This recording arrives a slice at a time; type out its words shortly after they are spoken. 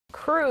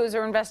Crews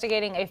are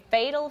investigating a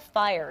fatal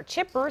fire.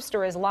 Chip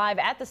Brewster is live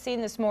at the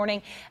scene this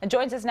morning and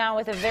joins us now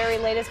with the very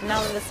latest.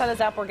 Now that the sun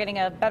is up, we're getting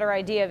a better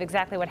idea of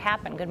exactly what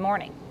happened. Good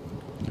morning.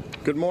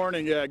 Good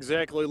morning. Yeah,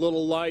 exactly. A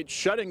little light,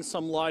 shedding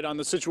some light on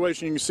the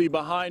situation you can see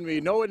behind me.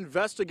 No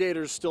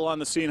investigators still on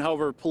the scene.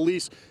 However,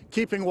 police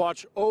keeping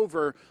watch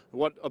over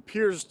what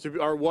appears to be,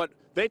 or what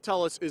they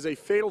tell us is a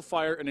fatal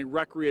fire in a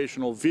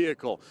recreational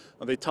vehicle.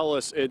 They tell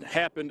us it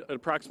happened at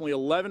approximately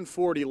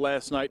 11:40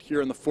 last night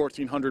here in the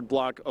 1400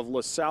 block of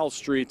LaSalle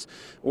Street.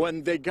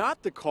 When they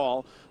got the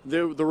call,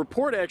 the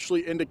report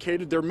actually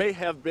indicated there may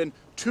have been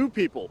 2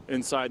 people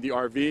inside the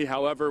RV.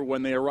 However,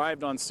 when they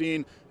arrived on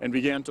scene and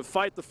began to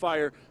fight the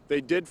fire, they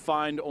did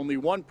find only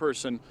 1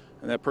 person,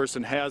 and that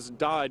person has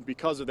died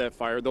because of that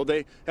fire. Though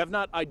they have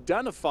not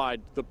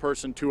identified the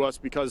person to us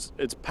because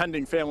it's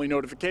pending family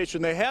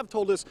notification, they have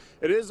told us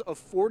it is a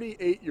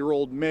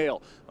 48-year-old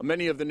male.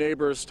 Many of the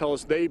neighbors tell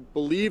us they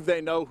believe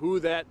they know who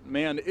that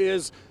man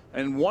is,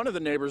 and one of the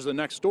neighbors, the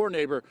next door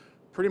neighbor,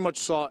 pretty much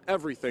saw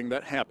everything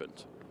that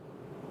happened.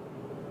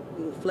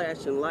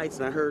 Flashing lights,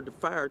 and I heard the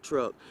fire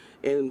truck,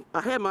 and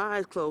I had my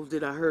eyes closed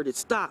and I heard it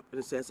stop, and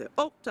I said,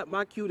 oh, that's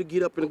my cue to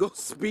get up and go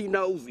be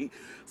nosy.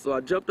 So I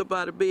jumped up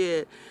out of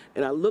bed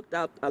and I looked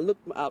out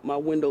my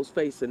windows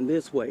facing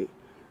this way.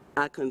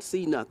 I couldn't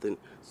see nothing,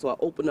 so I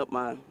opened up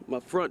my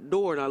front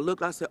door and I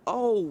looked. I said,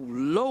 oh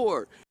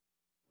Lord.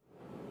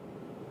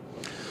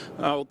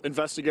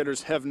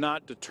 Investigators have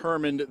not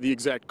determined the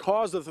exact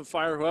cause of the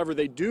fire. However,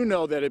 they do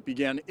know that it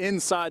began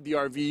inside the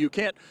RV. You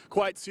can't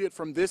quite see it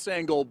from this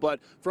angle, but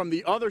from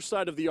the other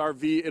side of the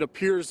RV, it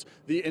appears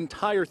the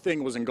entire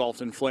thing was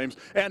engulfed in flames,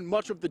 and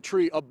much of the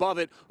tree above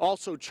it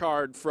also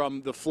charred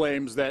from the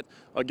flames that,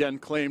 again,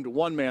 claimed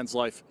 1 man's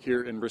life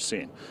here in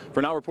Racine.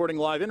 For now, reporting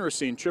live in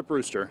Racine, Chip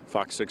Brewster,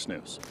 Fox 6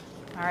 News.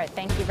 All right,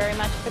 thank you very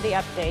much for the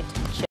update,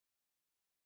 Chip.